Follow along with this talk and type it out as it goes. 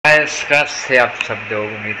Gas से आप सब लोग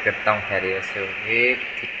उम्मीद करता हूँ खैरियत से होंगे,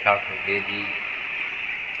 ठीक ठाक होंगे जी।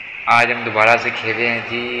 आज हम दोबारा से खेले हैं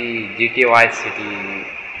जी GTA वाइस सिटी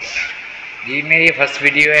जी। मेरी ये फर्स्ट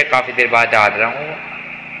वीडियो है, काफ़ी देर बाद डाल रहा हूँ।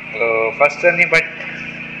 फर्स्ट तो नहीं बट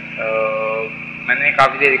मैंने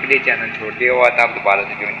काफ़ी देर के लिए चैनल छोड़ दिया हुआ था, अब दोबारा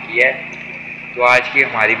से ज्वाइन किया है। तो आज की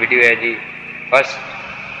हमारी वीडियो है जी फर्स्ट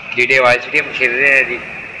GTA वाइस सिटी हम खेल रहे हैं जी।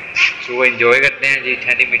 तो वो इन्जॉय करते हैं जी,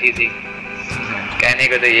 ठंडी मीठी सी। कहने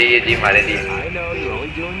को तो यही है जी हमारे लिए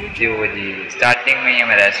जी। वो जी स्टार्टिंग में ही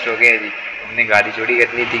हमें रेस्ट हो गया जी, हमने गाड़ी चोरी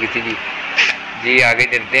कर ली थी किसी की जी। आगे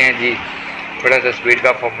चलते हैं जी, थोड़ा सा स्पीड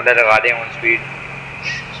का फॉर्मूला लगा दें ऑन स्पीड।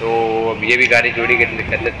 सो अब ये भी गाड़ी चोरी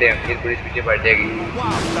कर लेते हैं, फिर पुलिस पीछे पड़ जाएगी।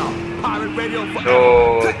 सो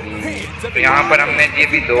जी तो यहाँ पर हमने जी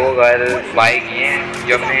अभी 2 घर बाई किए हैं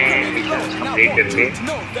जो हमने मिशन कंप्लीट करके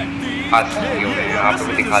हासिल किए हुए हैं।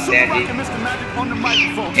 आपको दिखाते हैं जी।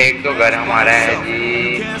 एक तो घर हमारा है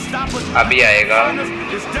जी, अभी आएगा।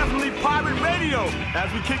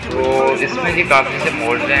 तो इसमें जी काफ़ी से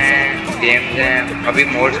मोड्स हैं, गेम्स हैं। अभी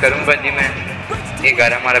मोड्स करूँगा जी मैं। ये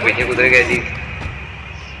घर हमारा पीछे गुजर गया जी।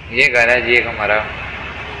 ये घर है जी एक हमारा,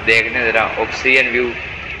 देखने ज़रा ऑक्सीजन व्यू।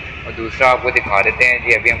 और दूसरा आपको दिखा देते हैं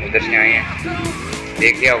जी, अभी हम उधर से आए हैं,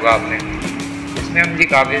 देख लिया होगा आपने। इसमें हम जी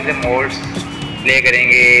काफ़ी से मोड्स प्ले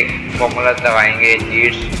करेंगे, फॉर्मूला लगाएंगे,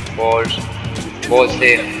 चीट्स कोड्स बहुत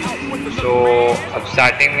से। तो अब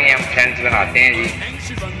स्टार्टिंग में हम फ्रेंड्स बनाते हैं जी,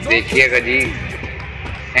 देखिएगा जी।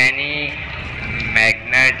 एनी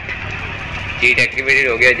मैग्नेट चीट एक्टिवेटेड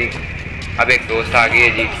हो गया जी। अब एक दोस्त आ गई है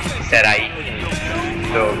जी, सराई।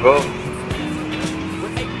 तो गो,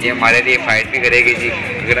 ये हमारे लिए फाइट भी करेगी जी।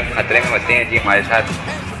 अगर हम खतरे में होते हैं जी, हमारे साथ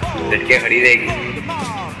लड़के खड़ी रहेगी।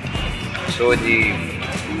 सो जी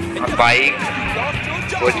अब बाइक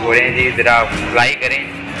को छोड़ें जी, ज़रा फ्लाई करें।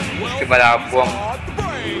 उसके बाद आपको हम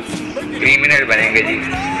क्रिमिनल बनेंगे जी।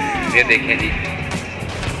 ये देखें जी,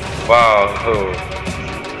 वाह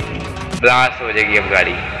ब्लास्ट हो जाएगी अब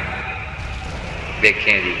गाड़ी,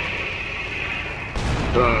 देखें जी।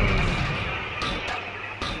 तो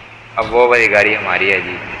अब वो वाली गाड़ी हमारी है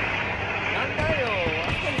जी।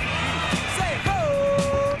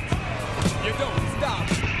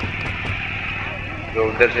 तो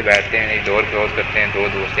उधर से बैठते हैं, डोर क्लोज करते हैं। 2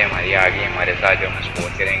 दोस्तें हमारी आ गई हमारे साथ जो हमें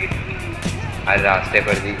सपोर्ट करेंगे हर रास्ते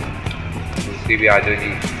पर जी। दूसरी भी आ जाओ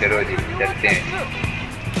जी, चलो जी चलते हैं।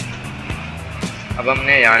 अब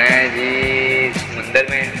हमने जाना है जी समुंदर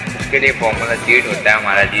में। उसके लिए फॉर्मूला चीट होता है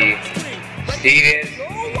हमारा जी, सी वेज।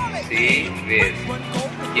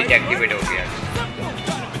 ये एक्टिवेट हो गया।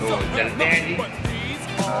 तो चलते हैं जी,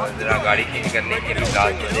 ज़रा गाड़ी चेंज कर लेंगे, अभी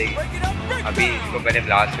ब्लास्ट हो जाएगी। अभी इसको पहले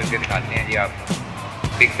ब्लास्ट करके दिखाते हैं जी आपको।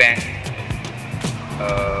 बिग बैंग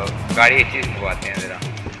गाड़ी अच्छी से घुमाते हैं, ज़रा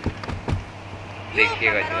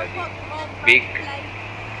देखिएगा जरा जी। बिग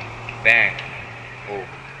बैंग, ओ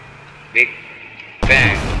बिग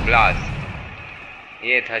बैंग ब्लास्ट।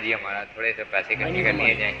 ये था जी हमारा, थोड़े से पैसे इकट्ठे कर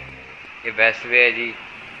लिए जाएँ। ये बेस्ट वे है जी,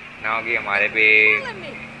 ना कि हमारे पे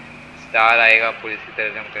स्टार आएगा पुलिस की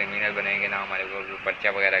तरफ से हम क्रिमिनल बनेंगे, ना हमारे को पर्चा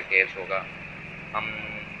वगैरह केस होगा। हम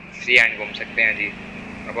फ्री हैंड घूम सकते हैं जी।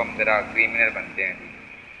 अब हम ज़रा क्रिमिनल बनते हैं जी।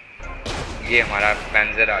 ये हमारा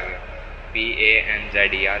पैंजर आ गया,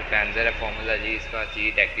 PANZER पैंजर है फॉर्मूला जी इसका,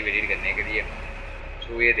 चीट एक्टिवेटेड करने के लिए।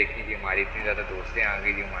 तो ये देखिए जी, हमारी इतनी ज़्यादा दोस्तें आ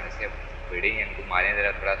गई जी हमारे से, भिड़े ही इनको मारें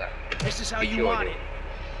ज़रा, थोड़ा सा पीछे हो जाओ।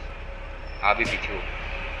 आप भी पीछे हो।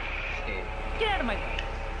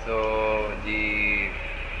 तो जी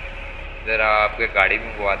ज़रा आपके गाड़ी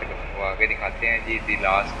में वो आगे दिखाते हैं जी। दी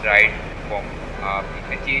लास्ट राइड फॉर्म आप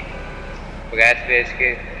जी बगैर स्पेस के,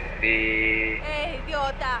 दी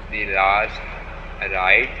लास्ट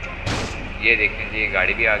राइड। ये देखें जी, ये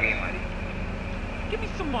गाड़ी भी आ गई हमारी।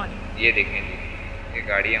 ये देखें जी, ये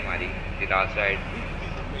गाड़ी हमारी दी लास्ट राइड।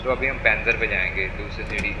 तो अभी हम पैंजर पे जाएंगे, दूसरी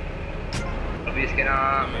सीढ़ी। अभी इसके ना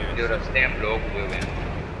जो रास्ते हैं ब्लॉक हुए हुए हैं,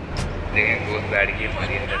 देखें दोस्त बैठ गई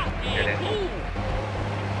हमारी अंदर।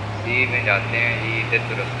 सी में जाते हैं जी, इधर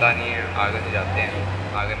तो रास्ता नहीं है, आगे से जाते हैं।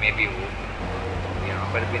 आगे में भी हो,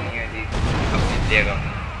 यहाँ पर भी नहीं है जी, अब नीचेगा।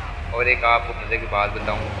 और एक आपको मज़े की बात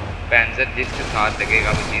बताऊँ, पैंजर जिसके साथ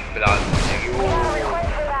लगेगा वो चीज़ ब्लास्ट हो जाएगी।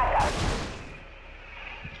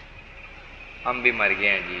 हम भी मर गए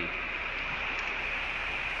हैं जी।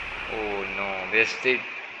 Oh no, wasted.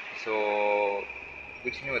 सो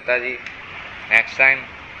कुछ नहीं होता जी, next time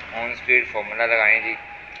on speed formula लगाएं जी,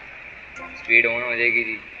 स्पीड ऑन हो जाएगी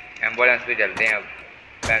जी। एम्बुलेंस पे चलते हैं, अब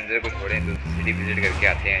पैंजर को छोड़ें तो सिटी विजिट करके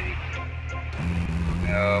आते हैं जी।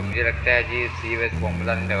 मुझे लगता है जी सी वेज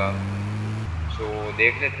फॉर्मूला नहीं लगा। सो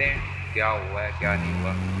देख लेते हैं क्या हुआ है क्या नहीं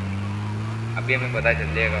हुआ, अभी हमें पता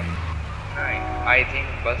चल जाएगा। आई थिंक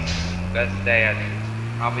बस है या नहीं।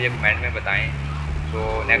 आप मुझे कमेंट में बताएं। तो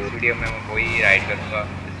नेक्स्ट वीडियो में मैं वही राइड करूँगा।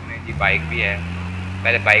 इसमें जी बाइक भी है,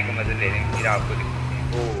 पहले बाइक की मदद ले लेंगे फिर आपको दिखाते हैं।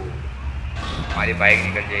 ओह हमारी बाइक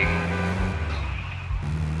निकल जाएगी,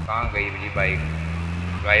 कहाँ गई जी बाइक,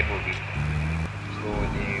 गायब होगी। तो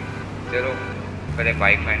जी चलो पहले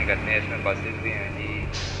बाइक फाइंड करते हैं। इसमें बसेस भी हैं जी,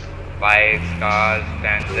 बाइक्स, कार्स,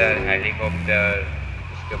 स्पेंसर, हेलीकॉप्टर,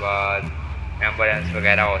 उसके बाद एम्बुलेंस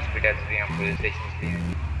वगैरह, हॉस्पिटल्स भी हैं, पुलिस स्टेशन भी हैं।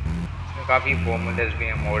 इसमें काफ़ी फॉर्मूलर्स भी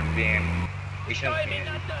हैं, मोड्स भी हैं, मिशंस भी हैं।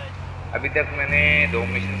 अभी तक मैंने 2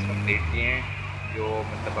 मिशंस कंप्लीट किए हैं, जो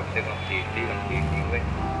मतलब अब से कंप्लीट नहीं हुए।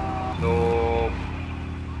 तो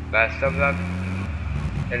बेस्ट ऑफ लक।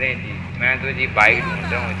 चलें जी, मैं तो जी बाइक ढूंढ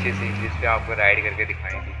रहा हूँ अच्छी सी जिस पे आपको राइड करके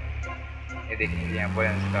दिखाएंगी। ये देखिए जी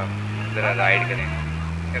एम्बुलेंस का, ज़रा राइड करें,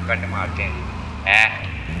 इसका कट मारते हैं जी।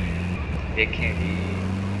 देखें जी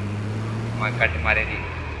वहाँ कट मारें जी।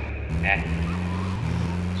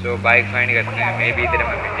 सो बाइक फाइंड करते हैं। मे भी इधर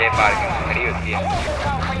हमें मिल जाए, पार्किंग में खड़ी होती है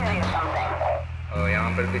और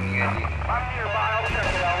यहाँ पर भी नहीं है जी।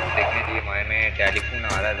 देखें जी हमारे में टेलीफोन आ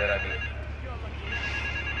रहा है ज़रा भी।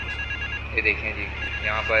 ये देखें जी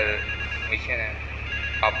यहाँ पर मिशन है,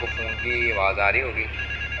 आपको फ़ोन की आवाज़ आ रही होगी।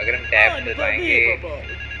 अगर हम टैब दबाएंगे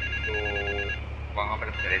तो वहाँ पर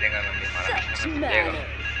चले जाएगा, हमारा मिशन मिल जाएगा।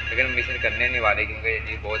 लेकिन हम मिशन करने नहीं वाले क्योंकि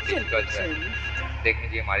ये बहुत डिफिकल्ट है। देखें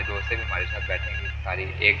जी हमारी दोस्तें भी हमारे साथ बैठेंगी सारी।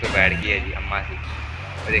 एक तो बैठ गई है जी अम्मा सी,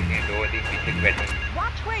 और देखें 2 थी पीछे भी बैठेंगी।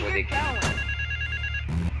 वो देखिए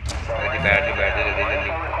जी बैठ जाओ जल्दी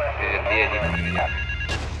जल्दी, जल्दी है जी हमें जाना है।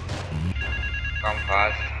 कम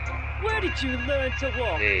फास्ट जी।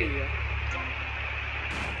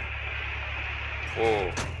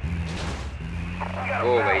 ओ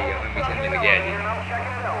भाई हमें मिशन मिल गया जी,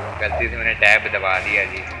 गलती से मैंने टैब दबा दिया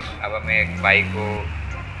जी। अब हमें एक बाइक को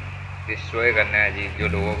डिस्ट्रॉय करना है जी जो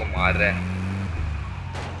लोगों को मार रहा है।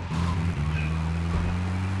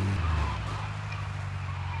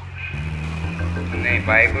 नहीं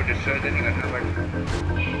बाइक को डिस्ट्रॉय तो नहीं करना but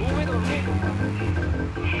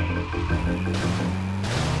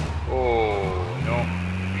oh no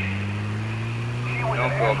no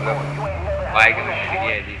problem, bike में मिल गया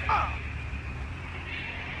है जी।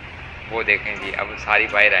 वो देखें जी अब सारी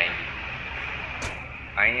बाइक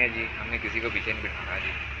आई हैं जी। हमने किसी को पीछे नहीं बिठाना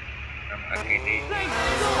जी, हम अकेले।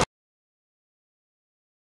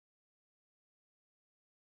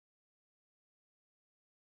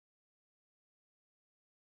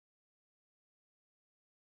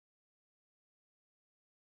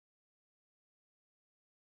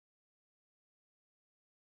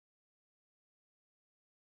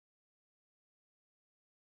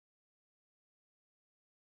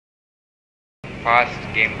 फास्ट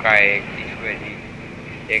गेम का एक इशू है जी,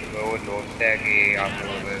 एक वो दोस्त है कि आप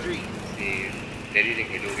लोग देरी से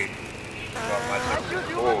खेलोगे तो आप मर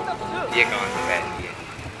सकते हो। ये कहाँ से बैठ गई है,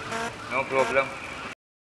 no problem.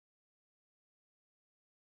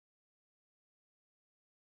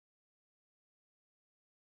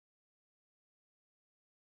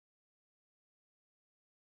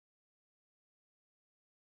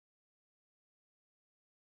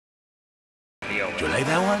 You like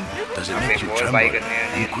that one? Does it make you tremble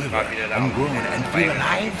and quiver and groan and feel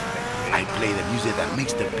alive? I play the music that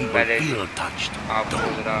makes the people feel touched.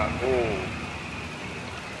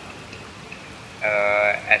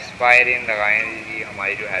 एस्पायरिन लगाएं जी,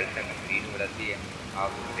 हमारी जो हेल्थ है कंप्लीट हो जाती है।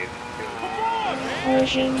 आप देख सकते हो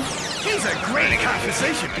He's a great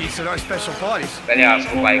conversation piece at our special parties. पहले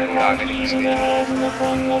आपको बाइक को उड़ा के दिखाएंगे,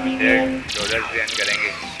 डॉलर भी अर्न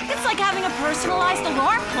करेंगे। It's like having a personalized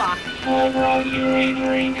alarm clock.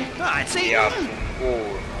 ये आपको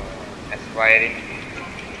एस्पायरिन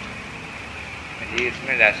जी,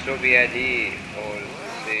 इसमें रेस्टो भी है जी। और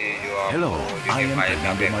Hello, I am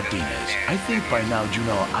Fernando Martinez. I think by now you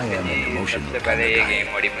know I am an emotional kind of guy.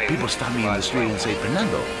 People stop me in the street and say,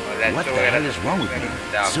 Fernando, what the hell is wrong with me?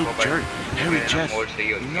 Silk shirt, hairy chest,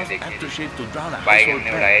 enough aftershave to drown a household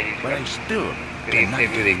pet, but I still cannot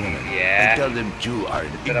get a woman. I tell them you are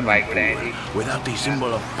an ignorant fool. Without a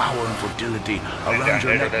symbol of power and fertility around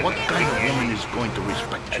your neck, what kind of woman is going to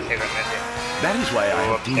respect you? That is why I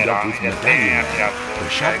have teamed up with Medallion Man, the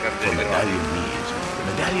shop for Medallion means.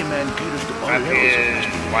 Medallion Man caters to all levels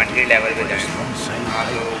of masculinity. With a strong side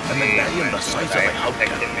height, a medallion the size of a house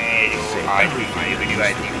cat. Say everything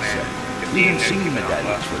that needs to be said. Even singing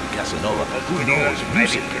medallions for the Casanova, who knows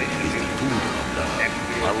music is the food of love.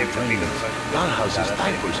 Model trains, dollhouses,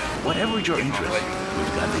 diapers, whatever your interest,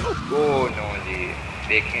 we've got it. Oh no जी,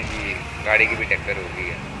 देखें जी गाड़ी की भी टक्कर हो गई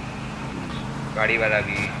है, गाड़ी वाला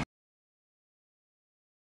भी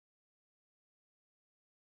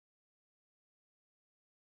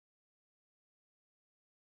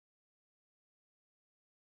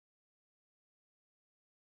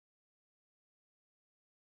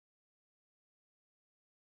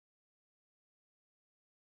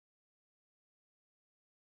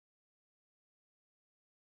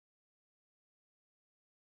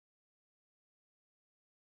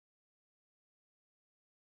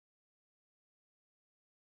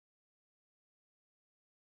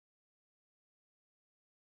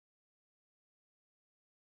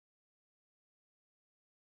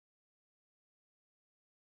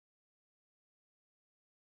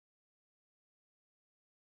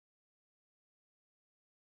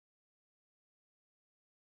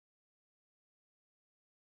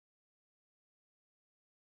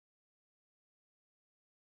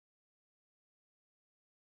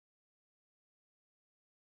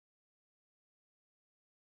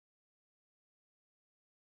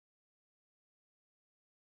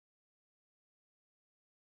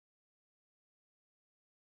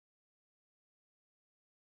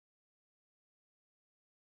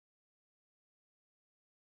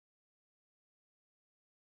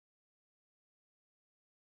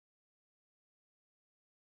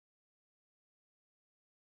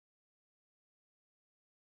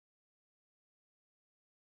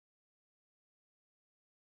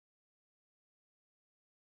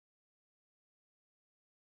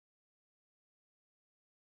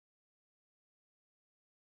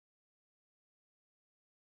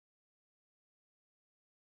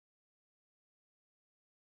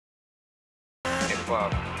देखो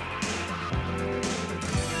आप,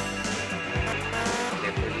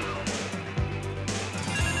 देखो जी,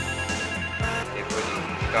 देखो जी,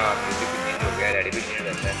 इसका म्यूजिक भी चेंज हो गया, रेडी भी चेंज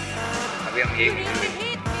रहता है। अभी हम ये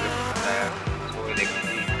बताया तो देखो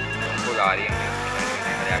जी, फुल आ रही है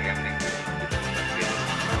आगे हमने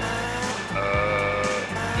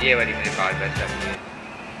ये वाली मेरे कार बेस्ट लगती है,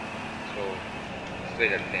 तो इस पे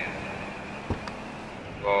चलते हैं।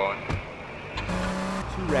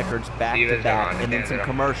 Two records back to back, and then some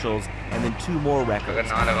commercials, and then 2 more records. अगर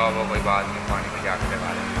ना लगा हुआ कोई बात नहीं, पानी में जाके लगा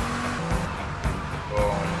लेंगे।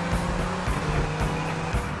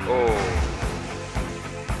 ओ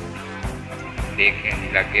देखें,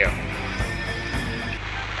 लग गया।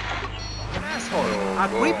 A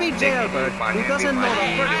creepy jailbird who doesn't know the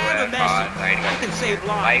first. I have a message. I can save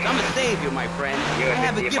lives. I'm a savior, my friend. I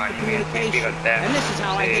have a gift of communication, and this is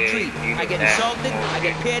how I get treated. I get insulted, I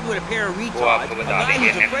get paired with a pair of retards, a guy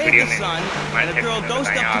who's afraid of the sun, and a girl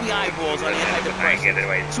dosed up to the eyeballs on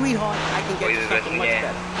antidepressants. Sweetheart, I can get you something much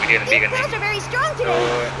better. These pills are very strong today.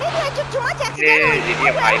 Maybe I took too much accidentally.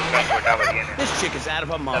 This chick is out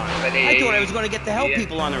of her mind. I thought I was going to get to help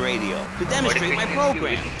people on the radio, to demonstrate my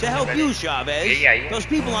program, to help you, Chavez. Those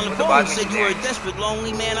people on the phone said you were a desperate,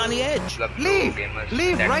 lonely man on the edge. Leave!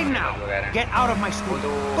 Leave right now! Get out of my school.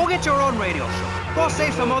 Go get your own radio show. Go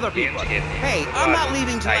save some other people. Hey, I'm not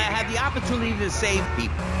leaving till I have the opportunity to save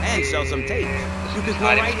people and sell some tapes. You can go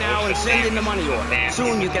right now and send in the money order.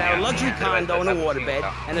 Soon you can have a luxury condo and a waterbed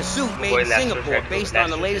and a suit made in Singapore based on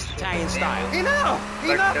the latest Italian style. Enough!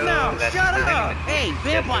 Enough now! Shut up! Hey,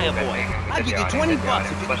 Vampire Boy, I'll give you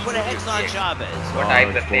 $20 if you can put a hex on Chavez. वो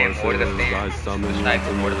type करते हैं, मोड़ करते हैं, उस type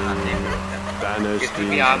को मोड़ बनाते हैं। इसमें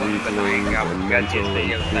भी आप बताएंगे आप क्या चीज़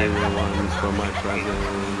चाहिए उस टाइप का।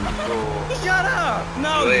 Shut up!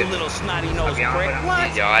 No, you little snotty-nosed prick.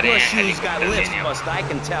 What? Your shoes got lips, bust, I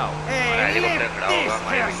can tell. Hey, lift this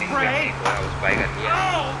hairspray!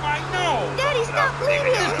 Oh, my nose! Daddy, stop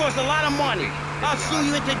bleeding. This costs a lot of money. I'll sue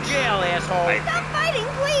you into jail, asshole. Stop fighting,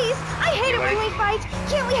 please. I hate it when we fight.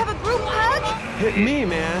 Can't we have a group hug? Hit me,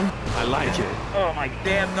 man. I like it. Oh, my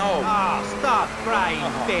damn nose. Oh, stop crying,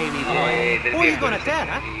 baby boy. Who are you gonna tell,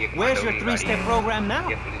 huh? Where's your 3-step program now?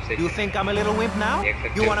 You think I'm a little wimp now?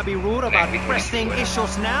 You wanna be rude about pressing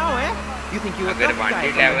issues now, eh? You think you're a tough guy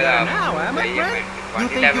from there now, eh, my friend? You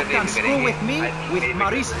think you can screw with me, with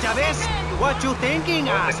Maurice Chavez? What you thinking,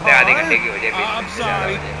 asshole? I'm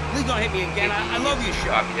sorry. Please don't hit me again. I love you,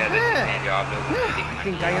 Sharp. I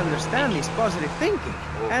think I understand this positive thinking.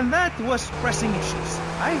 And that was pressing issues.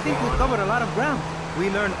 I think we covered a lot of ground. We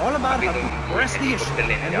learned all about how to press the issue.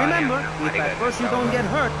 And remember, if at first you don't get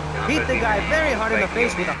hurt, hit the guy very hard in the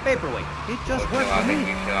face with a paperweight. It just worked for me.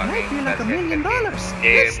 And I feel like $1 million.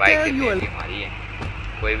 Let's tell you a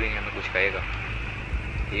कोई भी नहीं हमें कुछ कहेगा।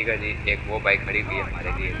 ठीक है जी, एक वो बाइक खड़ी हुई है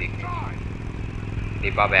हमारे लिए, देखते हैं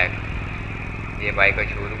दीपा बैग। ये बाइक का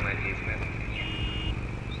शोरूम है जी, इसमें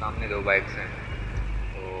सामने 2 बाइक्स हैं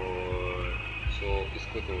और सो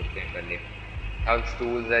इसको तोड़ते हैं पहले। अब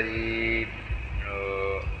टूल्स है जी,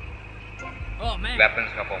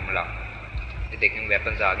 वेपन्स का फॉर्मूला। ये देखें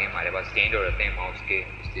वेपन्स आ गए हमारे पास, चेंज हो जाते हैं माउस के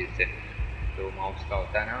उस चीज़ से। तो माउस का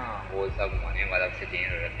होता है ना वो सब घुमाने वाला से चेंज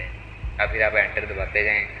हो जाते हैं। या फिर आप एंटर दबाते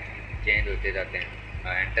जाएँ, चेंज होते जाते हैं।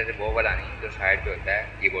 एंटर से वो वाला नहीं, जो साइड पे होता है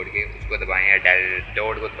कीबोर्ड के, उसको दबाएं या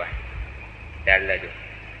डॉट को दबाएं। डेल है जो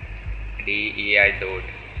DEL डॉट,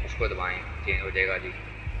 उसको दबाएं, चेंज हो जाएगा जी।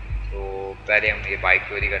 तो पहले हम ये बाइक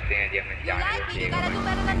चोरी करते हैं जी, हमें जाने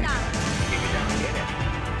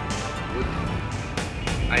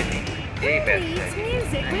आई थिंक यही बेस्ट है, यही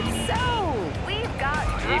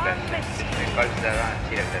बेस्ट है। इसमें कल ज़्यादा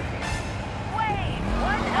अच्छी लग जाती है।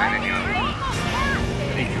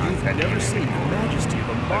 If you've never seen the majesty of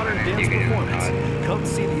a modern dance performance, come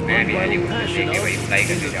see the unbridled passion of.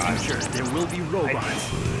 In the future, there will be robots.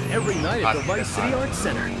 Every night at the Vice City Arts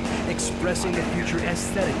Center, expressing the future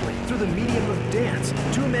aesthetically through the medium of dance.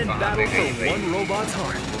 2 men battle for one robot's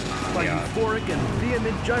heart by euphoric and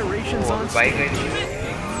vehement gyrations on stage.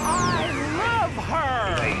 I love her!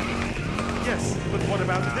 Yes, but what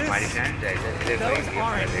about this? Those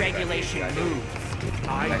aren't regulation moves.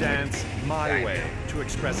 I dance my way to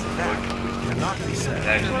express that which cannot be said.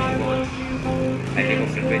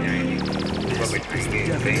 Helicopter पे जाएंगे,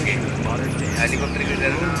 Modern dance.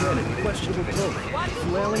 Men in questionable clothing,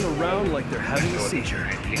 flailing around like they're having a seizure.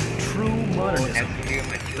 True modernism.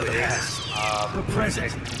 The past, the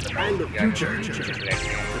present, and the future.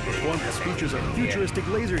 The performance features a futuristic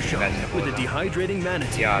laser show with a dehydrating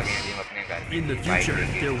manatee. In the future,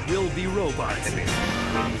 there will be robots.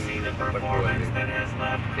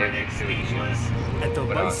 At the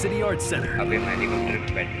Vice City Arts Center. अभी मैं helicopter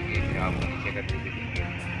में बैठेंगे, फिर आप नीचे कर दीजिए।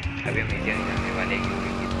 अभी हम नीचे नहीं जाने वाले क्योंकि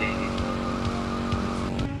नीचे ही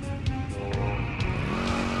तो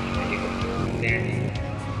ये करते हैं जी।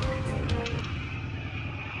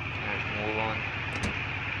 मूव ऑन,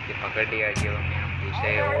 ये पकड़ लिया जी। अब हम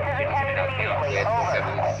दूसरे और सिटी से मिलाते हैं, आपको एयरपोर्ट का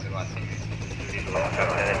भी करवाते हैं, बहुत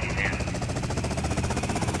ज़्यादा चीज़ें हैं।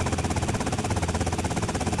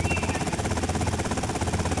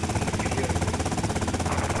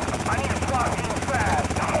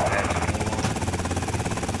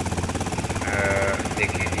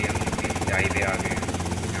 देखिए जी हम ऊंचाई पे आ गए।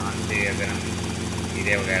 यहाँ से अगर हम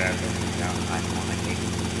हीरे वगैरह तो आसमान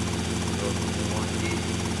तो जी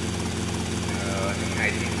आई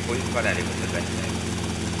थिंक पुलिस वाला हेलीकॉप्टर बेस्ट है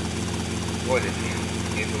वो देते हैं।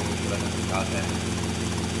 ये तो थोड़ा सा साथ है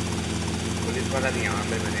पुलिस वाला भी। यहाँ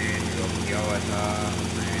पे मैंने ड्रॉप किया हुआ था,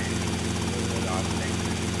 मैं लास्ट टाइम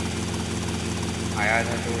आया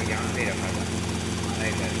था तो यहाँ पे रखा था हमारा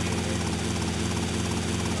ही घर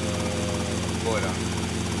हो रहा।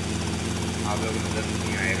 आप लोग नजर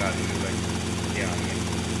नहीं आएगा अभी बट ये आ गया,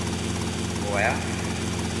 वो आया,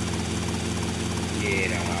 ये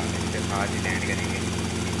रहा। इसके साथ ही लैंड करेंगे।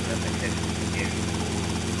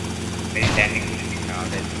 मेरी लैंडिंग कुछ नहीं खराब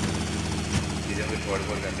है, चीज़ों को छोड़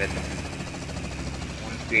फोड़ कर देता हूँ।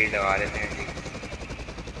 ऑन स्पीड लगा लेते हैं जी,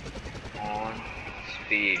 ऑन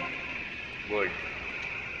स्पीड, गुड।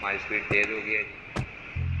 हमारी स्पीड तेज़ हो गई है जी।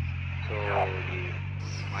 तो जी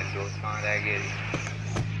हमारे दोस्त कहाँ रह गए जी,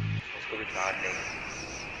 उसको भी साथ लेंगे।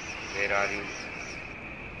 Where are you,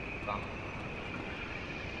 come,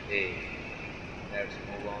 let's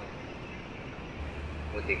move on.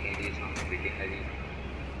 वो देखेंगे सामने बिल्डिंग है जी,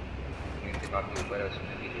 से काफ़ी ऊपर है,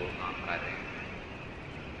 उसमें भी लोग काम कर रहे हैं।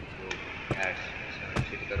 तो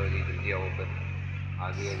शिफ्ट करो जी, जल्दी आओ ऊपर। आ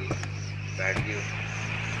गई जी, बैठ गई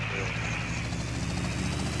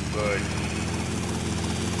गुड।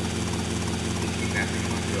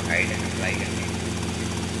 मैक्सिमम जो हाइट है अप्लाई करने की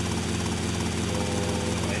तो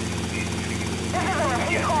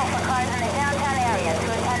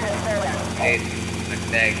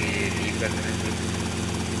लगता है कि लीव कर देना चाहिए,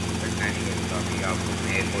 करना नहीं करता। अभी आपको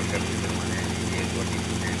एयरपोर्ट का भी करवाना है। एयरपोर्ट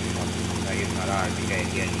का ये सारा आर्मी का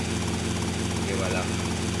एरिया है, ये वाला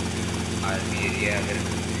आर्मी एरिया। अगर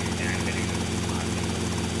ध्यान करेंगे तो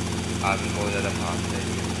आर्मी बहुत ज़्यादा फास्ट है।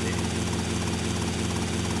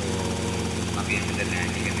 अभी हम इधर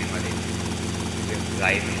लैंडिंग करने वाले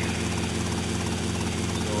ड्राइव में हैं,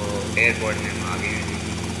 तो एयरपोर्ट में हम आ गए हैं।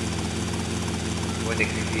 वो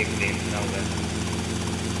देखने की एक प्लेन खड़ा हुआ है,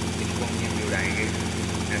 इसको हम भी उड़ाएंगे,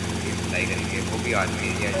 फ्लाई करेंगे। वो भी आर्मी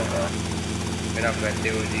एरिया है। फिर आप कहते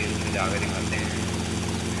हो जी उसमें जाकर दिखाते हैं।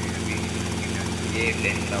 अभी ये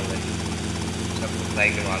प्लेन खड़ा हुआ है, सबको फ्लाई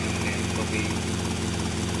करवा सकते हैं। इसको भी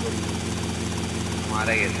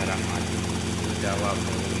हमारा ये सारा माल जाओ आप।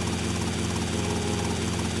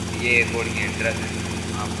 ये एयरपोर्ट की एंट्रेंस है,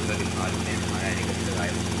 आपको तो दिखा देते हैं। हमारा हेलीकॉप्टर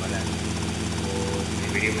गायब होने वाला है, तो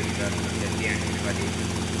वीडियो को जल्दी एंड होने वाली है।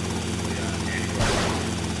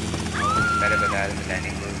 पहले बताया था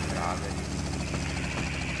लैंडिंग बहुत खराब है,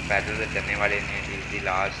 पैदल से चलने वाले ने जी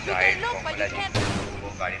लास्ट साइड फॉर्मूला जी वो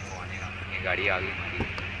गाड़ी में आने का। ये गाड़ी आ गई हमारी,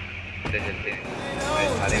 इधर चलते हैं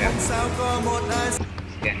सारे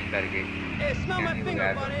स्कैनिंग करके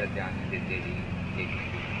ध्यान देते जी, देखने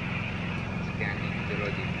की स्कैनिंग करो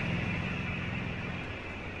जी।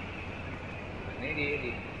 नहीं ये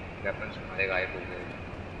वेपन्स हमारे गायब हो गए,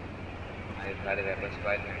 हमारे सारे वेपन्स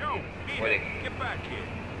गायब हैं। वो देखेंगे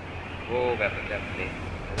वो वेपन अपने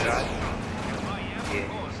ये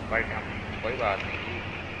बट हम कोई बात नहीं,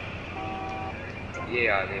 ये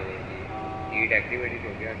आ गए हो जी। हीट एक्टिवेटेड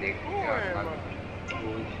हो गया, देखते हैं और नटर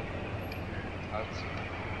टूल्स है जी।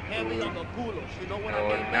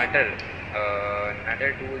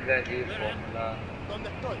 फॉर्मूला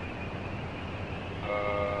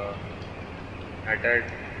नटर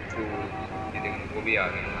टूल्स वो भी आ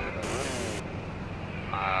गए हमारे पास।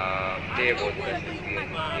 ये बहुत अच्छी है,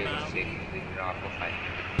 आपको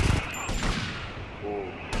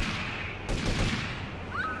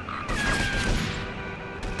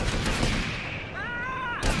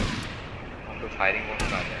हम तो फायरिंग बहुत कर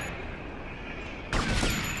रहे हैं।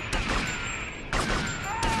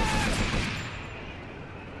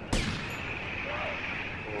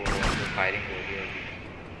 फायरिंग हो रही है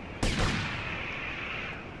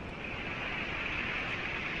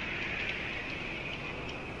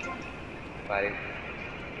फायरिंग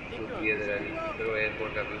होती है। चलो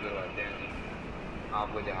एयरपोर्ट का व्यू करवाते हैं जी,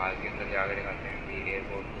 आपको जहाज़ के अंदर जाकर दिखाते हैं जी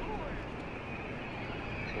एयरपोर्ट।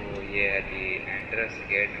 तो ये है जी एंट्रेंस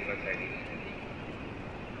गेट नंबर 13 है जी।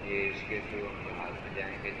 ये इसके थ्रू हम जहाज़ में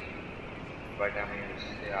जाएंगे जी, बट हमें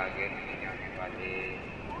उससे आगे नहीं जाने वाले।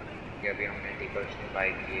 कि अभी हमने टिकट्स नहीं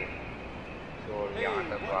बाई किए, तो यहाँ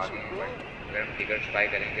तक तो आगे हैं, बट अगर हम टिकट्स बाई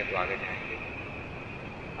करेंगे तो आगे जाएंगे।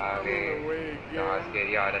 आगे जहाज़ के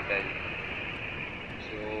एरिया आ रहता है,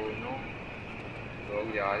 सो नो लोग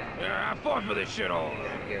जा रहे हैं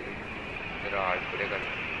अभी जरा हार्ड पूरे कर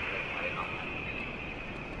हमारे काम।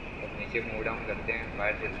 तो नीचे मूव डाउन करते हैं,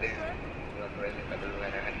 बाहर चलते हैं, थोड़े से कलर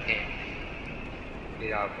वगैरह करते हैं, फिर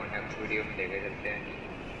आपको नेक्स्ट वीडियो में लेके चलते हैं।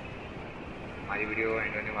 हमारी वीडियो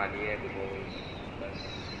एंड होने वाली है बिकॉज बस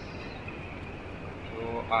तो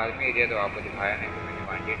आर्मी एरिया तो आपको दिखाया नहीं, तो मैंने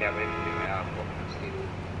 1 टैबलेट दिखाया आपको मछली।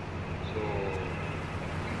 सो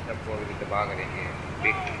इन सबको अभी तबाह करेंगे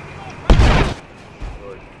बिग।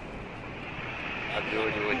 अब जो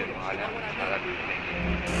माल है सारा लूट लेंगे,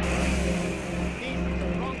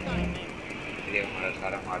 इसलिए हमारा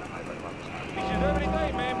सारा माल हमारे पास वापस आ गया।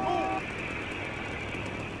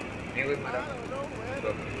 नहीं कोई मारा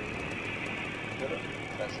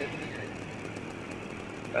पैसे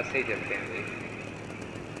ही चलते हैं भाई।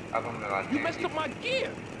 अब हम लगाते हैं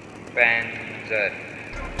पैंसर,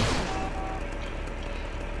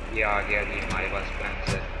 ये आ गया जी हमारे पास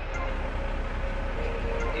पैंसर।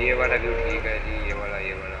 ये वाला व्यू ठीक है जी, ये वाला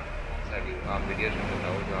कौन सा व्यू आप वीडियोस में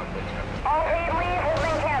बताओ जो आपको अच्छा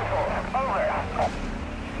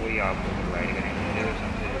वही आपको प्रोवाइड करेंगे। मुझे तो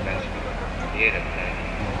सबसे बेस्ट ये लगता है,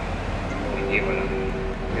 तो ये वाला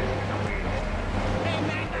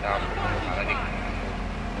आपको सारा दिखाना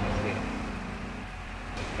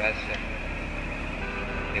बेस्ट है।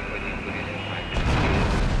 देखो जी पुलिस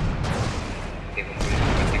देखो पुलिस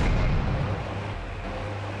बच्चे के पास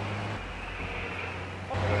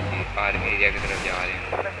जी आर्मी एरिया की तरफ जा रहे हैं।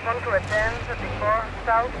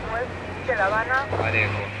 अरे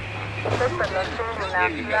वो ये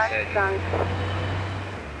भी कैसा है जी,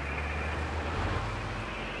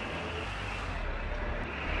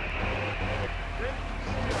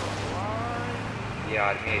 ये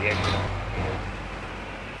आर्मी एरिया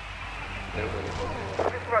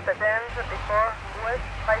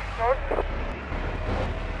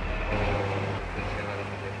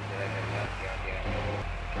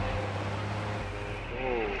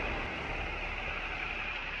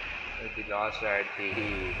की लास्ट राइड थी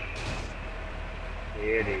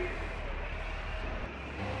ये देखिए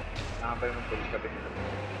यहाँ पर मैं पुलिस का भी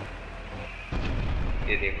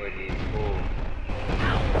ये देखो जी वो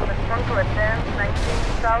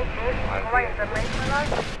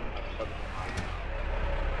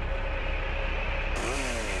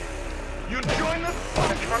You join us?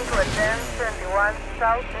 Respond to attend 21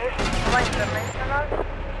 Southeast, Cuba International.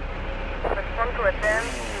 Respond to attend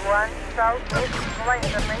 21 Southeast, Cuba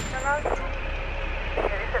International.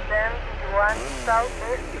 There is attend 21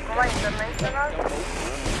 Southeast, Cuba International.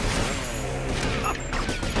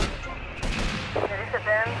 There is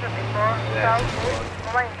attend 24 Southeast,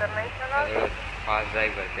 Cuba International. Fast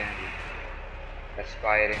drive करते हैं जी,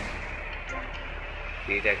 एक्सपायरिंग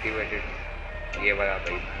सीट एक्टिवेटेड, ये वाला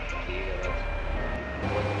भाई ठीक है बस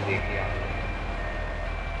वो देखिए आप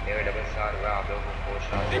ये डबल स्टार हुआ आप लोगों को 4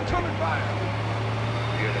 स्टार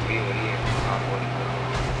वीडियो लंबी हो रही है आप और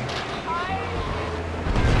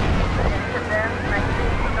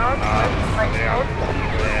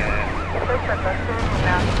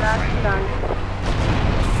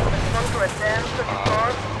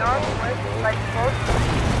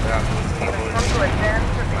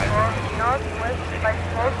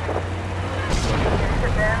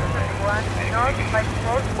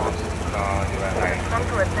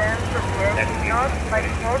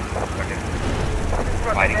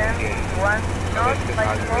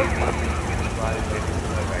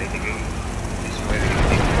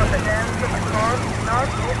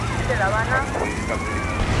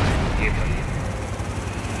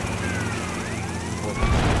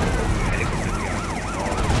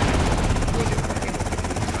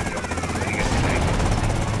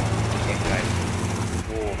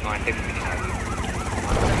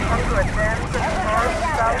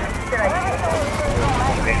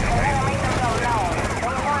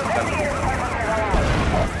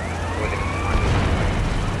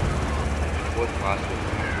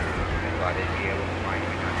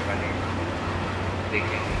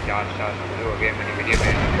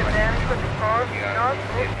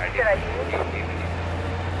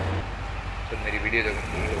मेरी वीडियो तो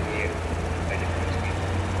कंप्लीट हो गई है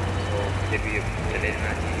तो मुझे भी चले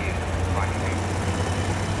जाना चाहिए पानी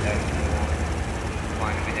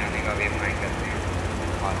में जाने का वे माइंड करते हैं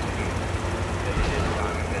फास्ट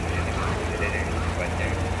चले जाएँ बच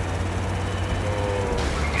जाएंगे तो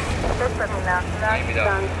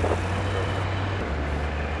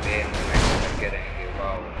करके रहेंगे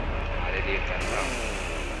वाह हमारे लिए ऐसा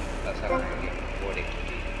रहेंगे वो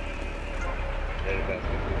देखिए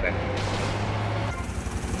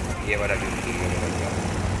ये वाला भी ठीक है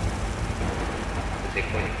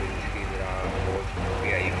देखो जी पुलिस की जरा बहुत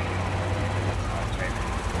भी आई हुई है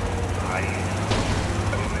आ रही है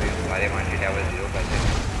अभी मेरे सारे मानसी लेवल 0 कर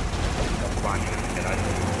देते पानी में चला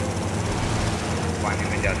जाओ पानी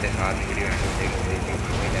में जाते साथ वीडियो एंड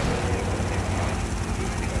लेवल 0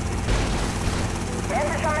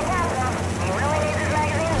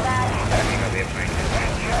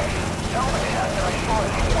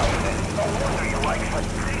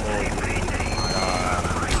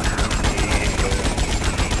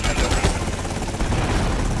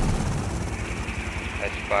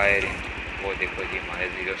 वो देखो जी हमारे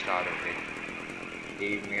 0 स्टार हो गए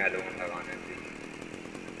टीम में अलोन लगाने से।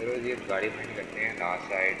 चलो जी गाड़ी फाइंड करते हैं लास्ट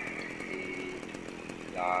साइड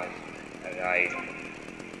लास्ट राइट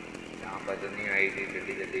यहाँ पर तो नहीं आई थी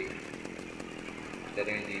जल्दी जल्दी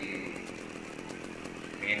चलें जी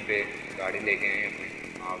मेन पे गाड़ी लेके आए अपने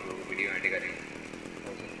आप लोग वीडियो एंड करें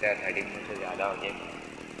हो सकता है 30 मिनट से ज़्यादा हो जाए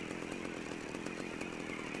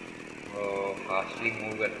फास्टली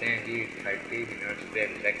मूव करते हैं जी 30 मिनट्स पे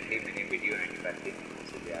एग्जैक्टली मैंने वीडियो एंड कर दी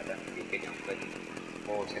उससे ज़्यादा लेके जाऊँगा जी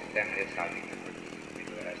हो सकता है मेरे साथ ही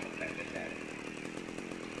वगैरह सब पहले शायद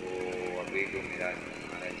तो अभी जो मेरा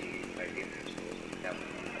हमारा जी 30 मिनट्स हो सकता है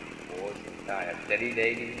हो सकता है चली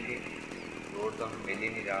जाएगी क्योंकि रोड तो हमें मिल ही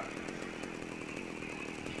नहीं रहा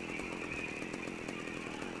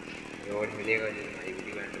रोड मिलेगा जो हमारी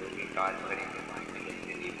वीडियो एंड होगी कार करेंगे पानी में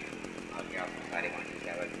के लिए आगे आपको सारे पानी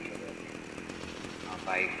ट्रैवल भी हो जाते हैं आप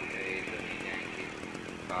बाइक तो नहीं जाएंगे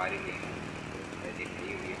कार ही लेंगे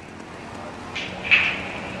खड़ी हुई है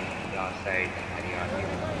लास्ट साइड